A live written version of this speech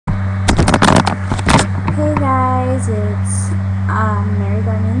guys, it's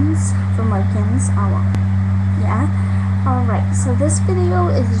webkinz from webkinz. Yeah. Alright, so this video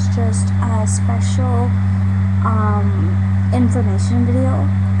is just a special information video.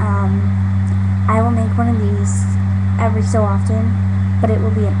 I will make one of these every so often, but it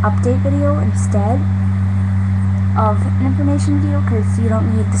will be an update video instead of an information video because you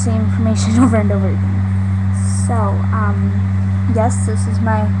don't need the same information over and over again. So, yes, this is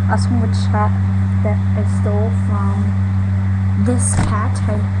my awesome witch hat that I stole from this cat.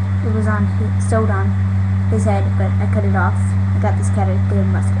 It was sewed on his head, but I cut it off. I got this cat at Dave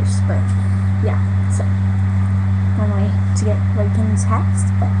 & Buster's, but yeah, so one way to get webkinz hats,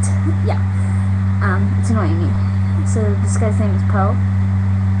 but yeah, it's annoying me. So this guy's name is Poe.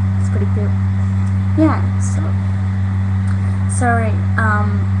 It's pretty cute. Yeah, so sorry,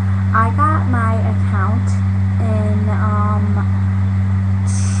 I got my account in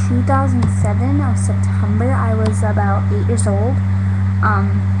 2007 of September. I was about 8 years old.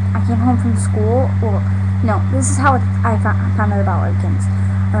 I came home from school. Well, no, this is how I found out about webkinz.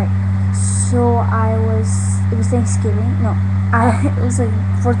 Alright, so it was Thanksgiving. No, it was like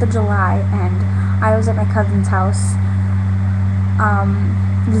 4th of July, and I was at my cousin's house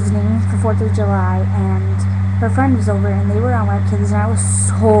visiting for 4th of July, and her friend was over, and they were on webkinz, and I was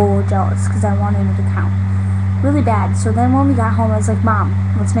so jealous because I wanted an account really bad. So then when we got home, I was like, Mom,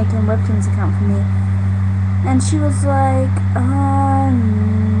 let's make a webkinz account for me. And she was like,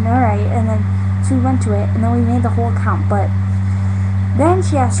 alright. And then so we went to it, and then we made the whole account. But then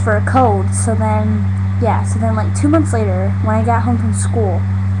she asked for a code. So then, yeah, like 2 months later, when I got home from school,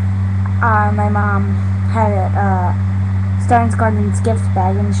 my mom had a Starnes Gardens gift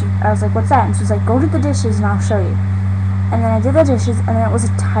bag, and I was like, what's that? And she was like, go to the dishes and I'll show you. And then I did the dishes, and then it was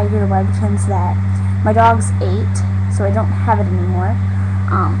a tiger webkinz that my dog's 8, so I don't have it anymore.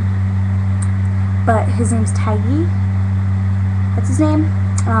 But his name's Tiggy. That's his name.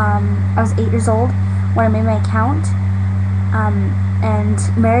 I was 8 years old when I made my account. And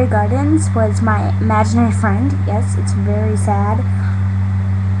Mary Gardens was my imaginary friend. Yes, it's very sad.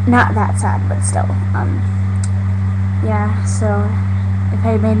 Not that sad, but still. Yeah, so if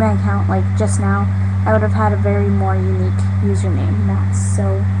I made my account like just now, I would have had a very more unique username. That's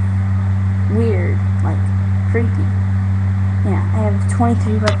so weird, like creepy. Yeah, I have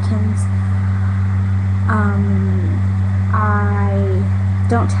 23 webkinz.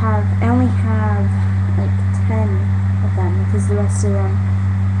 I only have like 10 of them because the rest of them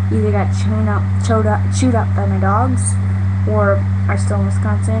either got chewed up by my dogs or are still in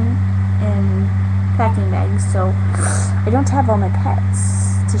Wisconsin in packing bags. So I don't have all my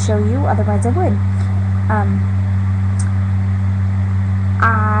pets to show you, otherwise I would.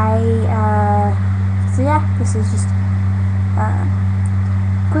 So yeah, this is just a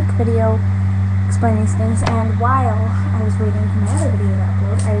quick video explaining these things, and while I was waiting for my other video to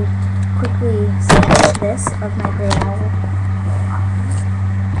upload, I quickly sketched this of my gray owl.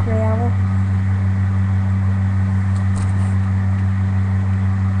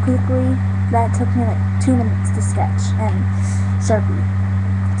 Quickly, that took me like 2 minutes to sketch and Sharpie.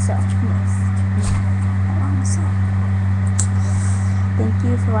 So, yes. Thank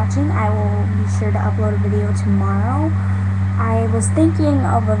you for watching. I will be sure to upload a video tomorrow. I was thinking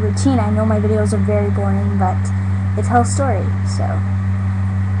of a routine. I know my videos are very boring, but they tell a story. So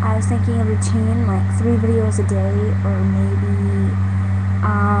I was thinking a routine, like 3 videos a day, or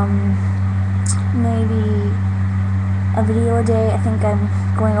maybe a video a day. I think I'm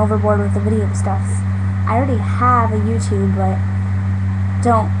going overboard with the video stuff. I already have a YouTube, but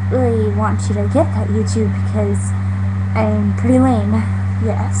don't really want you to get that YouTube because I'm pretty lame.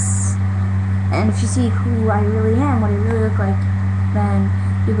 Yes. And if you see who I really am, what I really look like, then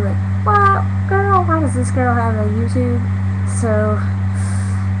you'll be like, what, girl, why does this girl have a YouTube? So,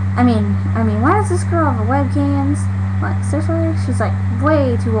 I mean, why does this girl have a webkinz? Like, seriously? She's like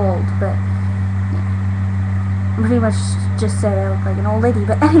way too old, but yeah. Pretty much just said I look like an old lady,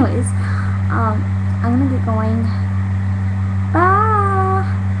 but anyways, I'm gonna get going. Bye!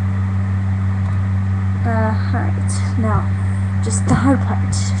 Alright, now, just the hard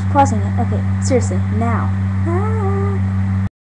part, pausing it. Okay, seriously, now.